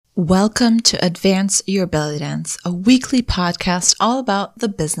Welcome to Advance Your Belly Dance, a weekly podcast all about the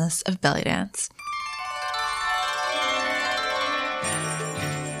business of belly dance.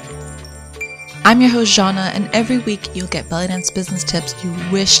 I'm your host, Jana, and every week you'll get belly dance business tips you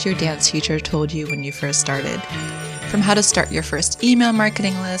wish your dance teacher told you when you first started. From how to start your first email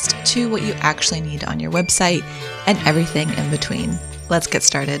marketing list to what you actually need on your website and everything in between. Let's get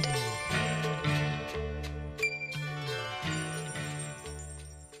started.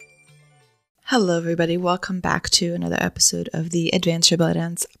 Hello, everybody. Welcome back to another episode of the Advance Your Belly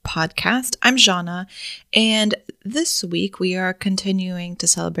Dance podcast. I'm Jana, and this week we are continuing to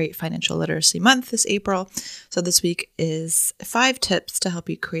celebrate Financial Literacy Month this April. So this week is 5 tips to help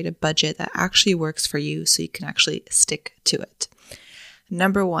you create a budget that actually works for you so you can actually stick to it.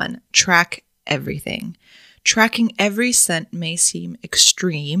 Number 1, track everything. Tracking every cent may seem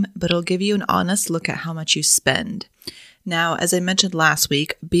extreme, but it'll give you an honest look at how much you spend. Now, as I mentioned last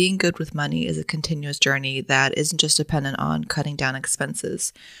week, being good with money is a continuous journey that isn't just dependent on cutting down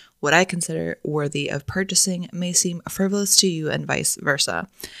expenses. What I consider worthy of purchasing may seem frivolous to you and vice versa.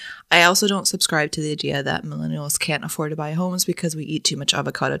 I also don't subscribe to the idea that millennials can't afford to buy homes because we eat too much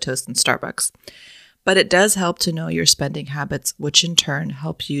avocado toast in Starbucks. But it does help to know your spending habits, which in turn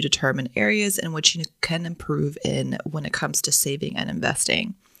help you determine areas in which you can improve in when it comes to saving and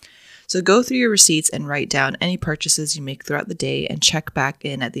investing. So go through your receipts and write down any purchases you make throughout the day and check back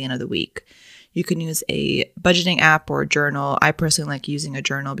in at the end of the week. You can use a budgeting app or a journal. I personally like using a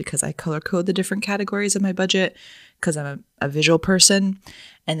journal because I color code the different categories of my budget because I'm a visual person.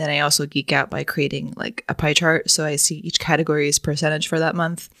 And then I also geek out by creating like a pie chart so I see each category's percentage for that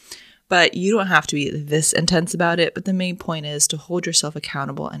month. But you don't have to be this intense about it. But the main point is to hold yourself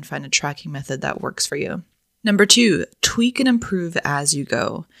accountable and find a tracking method that works for you. Number 2, tweak and improve as you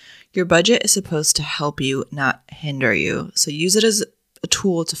go. Your budget is supposed to help you, not hinder you. So use it as a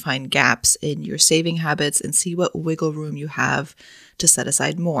tool to find gaps in your saving habits and see what wiggle room you have to set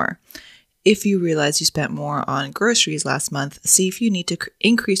aside more. If you realize you spent more on groceries last month, see if you need to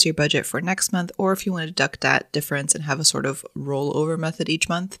increase your budget for next month or if you want to deduct that difference and have a sort of rollover method each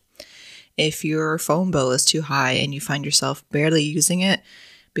month. If your phone bill is too high and you find yourself barely using it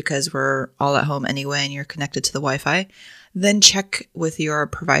because we're all at home anyway and you're connected to the Wi-Fi, then check with your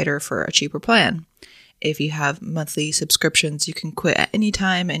provider for a cheaper plan. If you have monthly subscriptions you can quit at any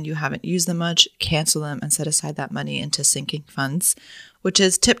time and you haven't used them much, cancel them and set aside that money into sinking funds, which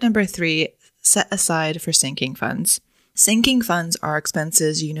is tip number 3, set aside for sinking funds. Sinking funds are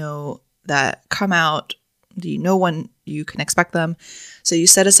expenses you know that come out, you know when you can expect them, so you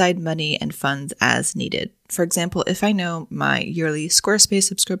set aside money and funds as needed. For example, if I know my yearly Squarespace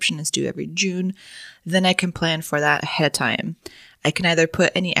subscription is due every June, then I can plan for that ahead of time. I can either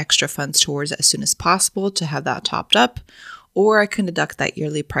put any extra funds towards it as soon as possible to have that topped up, or I can deduct that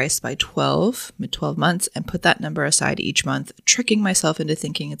yearly price by 12 months and put that number aside each month, tricking myself into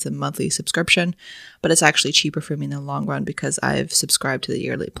thinking it's a monthly subscription, but it's actually cheaper for me in the long run because I've subscribed to the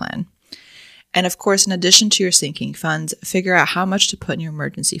yearly plan. And of course, in addition to your sinking funds, figure out how much to put in your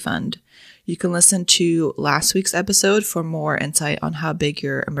emergency fund. You can listen to last week's episode for more insight on how big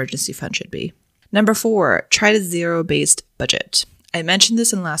your emergency fund should be. Number 4, try to zero-based budget. I mentioned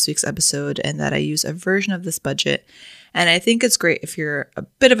this in last week's episode and that I use a version of this budget, and I think it's great if you're a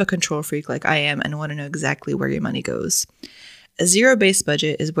bit of a control freak like I am and want to know exactly where your money goes. A zero-based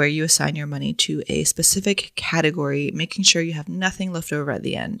budget is where you assign your money to a specific category, making sure you have nothing left over at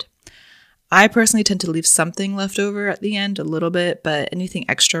the end. I personally tend to leave something left over at the end, a little bit, but anything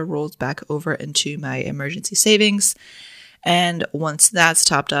extra rolls back over into my emergency savings. And once that's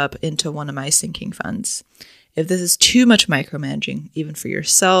topped up, into one of my sinking funds. If this is too much micromanaging, even for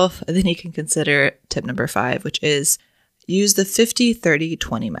yourself, then you can consider tip number 5, which is use the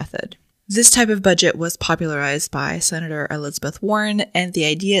 50-30-20 method. This type of budget was popularized by Senator Elizabeth Warren, and the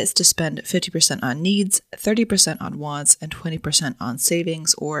idea is to spend 50% on needs, 30% on wants, and 20% on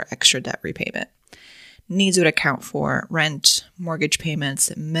savings or extra debt repayment. Needs would account for rent, mortgage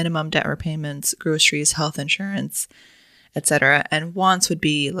payments, minimum debt repayments, groceries, health insurance, etc. And wants would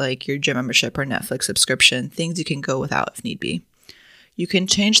be like your gym membership or Netflix subscription, things you can go without if need be. You can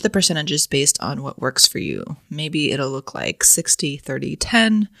change the percentages based on what works for you. Maybe it'll look like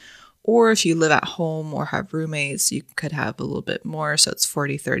 60-30-10, or if you live at home or have roommates, you could have a little bit more, so it's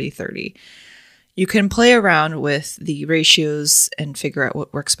 40-30-30. You can play around with the ratios and figure out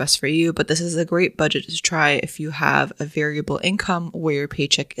what works best for you, but this is a great budget to try if you have a variable income where your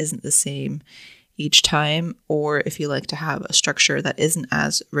paycheck isn't the same each time, or if you like to have a structure that isn't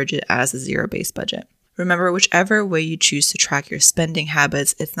as rigid as a zero-based budget. Remember, whichever way you choose to track your spending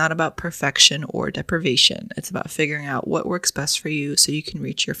habits, it's not about perfection or deprivation. It's about figuring out what works best for you so you can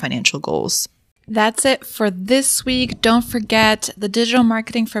reach your financial goals. That's it for this week. Don't forget, the Digital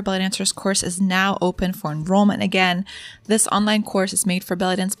Marketing for Belly Dancers course is now open for enrollment again. This online course is made for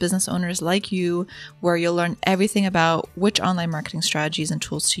belly dance business owners like you, where you'll learn everything about which online marketing strategies and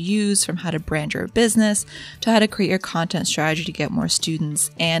tools to use, from how to brand your business to how to create your content strategy to get more students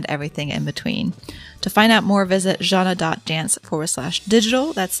and everything in between. To find out more, visit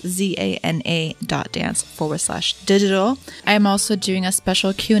jana.dance/digital. That's ZANA.dance/digital. I am also doing a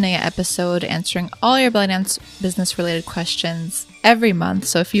special Q&A episode answering all your belly dance business related questions every month.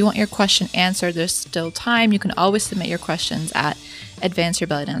 So if you want your question answered, there's still time. You can always submit your questions at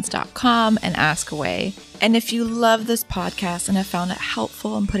advanceyourbellydance.com and ask away. And if you love this podcast and have found it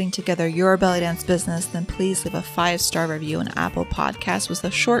helpful in putting together your belly dance business, then please leave a 5-star review on Apple Podcasts with a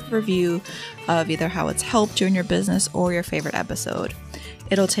short review of either how it's helped you in your business or your favorite episode.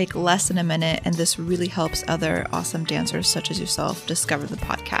 It'll take less than a minute, and this really helps other awesome dancers such as yourself discover the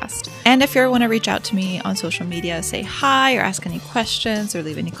podcast. And if you ever want to reach out to me on social media, say hi or ask any questions or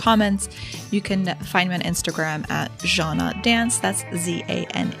leave any comments, you can find me on Instagram at Jana Dance. That's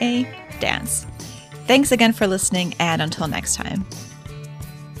ZANA Dance. Thanks again for listening, and until next time.